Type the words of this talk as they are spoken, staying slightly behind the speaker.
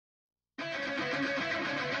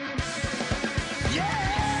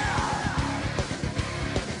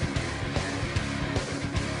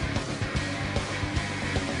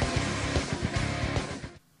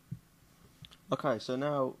Okay, so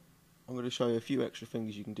now I'm going to show you a few extra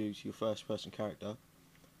things you can do to your first person character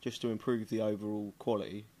just to improve the overall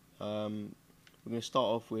quality. We're going to start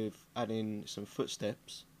off with adding some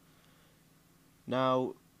footsteps.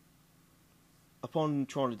 Now, upon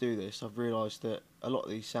trying to do this, I've realised that a lot of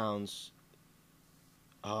these sounds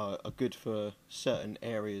are good for certain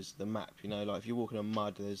areas of the map. You know, like if you're walking on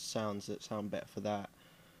mud, there's sounds that sound better for that.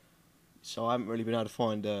 So I haven't really been able to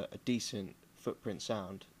find a decent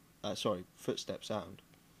footstep sound.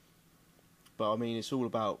 But I mean, it's all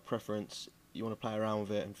about preference. You want to play around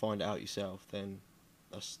with it and find it out yourself, then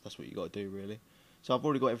that's what you got to do, really. So I've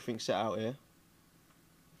already got everything set out here.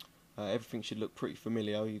 Everything should look pretty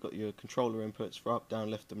familiar. You've got your controller inputs for up,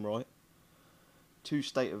 down, left and right. 2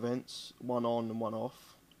 state events, one on and one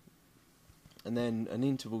off. And then an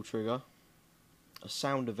interval trigger. A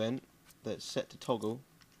sound event that's set to toggle.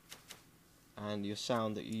 And your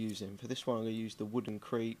sound that you're using. For this one I'm going to use the wooden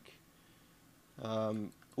creak.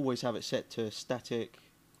 Always have it set to static,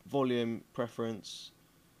 volume, preference,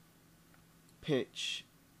 pitch.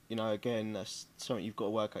 You know, again, that's something you've got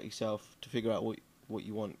to work out yourself to figure out what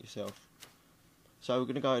you want yourself. So we're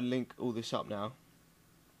going to go and link all this up now.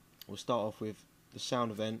 We'll start off with the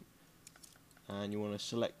sound event, and you want to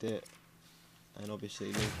select it and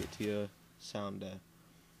obviously link it to your sound there.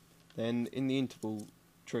 Then in the interval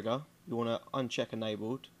trigger, you want to uncheck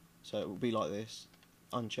enabled, so it will be like this.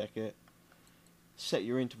 Uncheck it. Set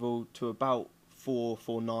your interval to about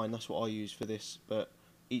 449. That's what I use for this, but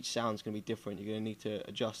each sound's going to be different. You're going to need to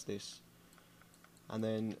adjust this, and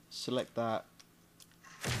then select that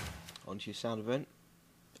onto your sound event.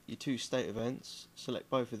 Your 2 state events, select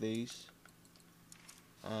both of these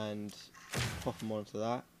and pop them onto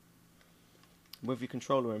that. With your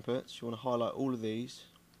controller inputs, you want to highlight all of these,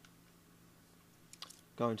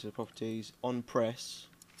 go into the properties, on press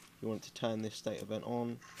you want to turn this state event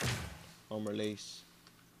on release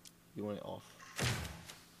you want it off.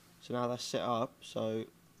 So now that's set up, so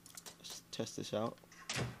let's test this out.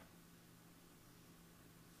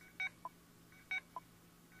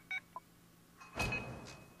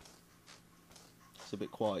 It's a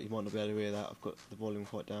bit quiet, you might not be able to hear that. I've got the volume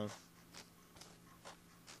quite down.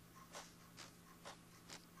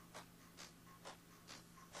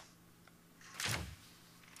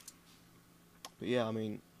 But yeah, I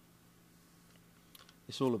mean,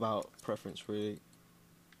 it's all about preference, really.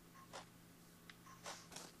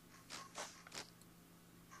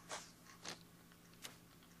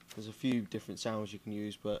 There's a few different sounds you can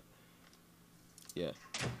use, but yeah,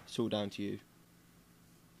 it's all down to you.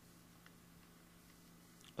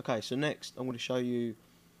 Okay, so next I'm going to show you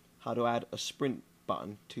how to add a sprint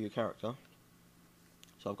button to your character.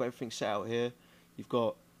 So I've got everything set out here. You've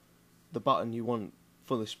got the button you want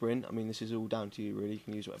for the sprint. I mean, this is all down to you, really. You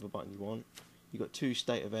can use whatever button you want. You've got 2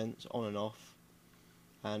 state events, on and off.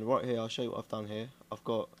 And right here, I'll show you what I've done here. I've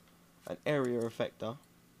got an area effector,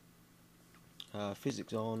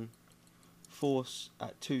 physics on, force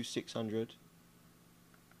at 2600,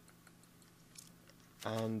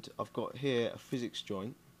 and I've got here a physics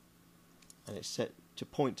joint, and it's set to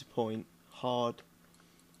point, hard,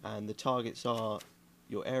 and the targets are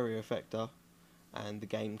your area effector and the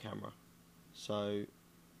game camera. So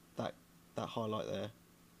that highlight there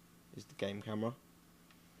is the game camera,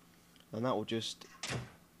 and that will just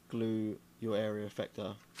glue your area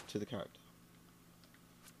effector to the character.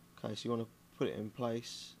 Okay, so you want to put it in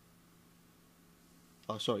place.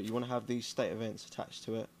 Oh, sorry, you want to have these state events attached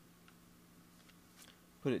to it.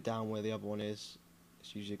 Put it down where the other one is.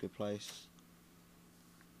 It's usually a good place.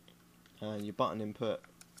 And your button input,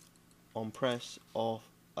 on press, off,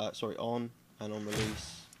 on, and on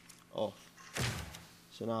release, off.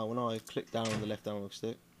 So now when I click down on the left analog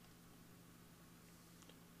stick,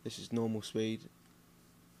 this is normal speed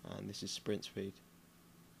and this is sprint speed.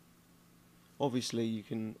 Obviously you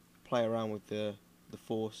can play around with the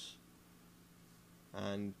force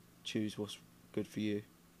and choose what's good for you.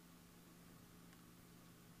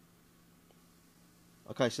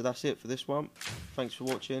 Okay, so that's it for this one. Thanks for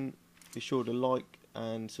watching. Be sure to like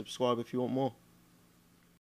and subscribe if you want more.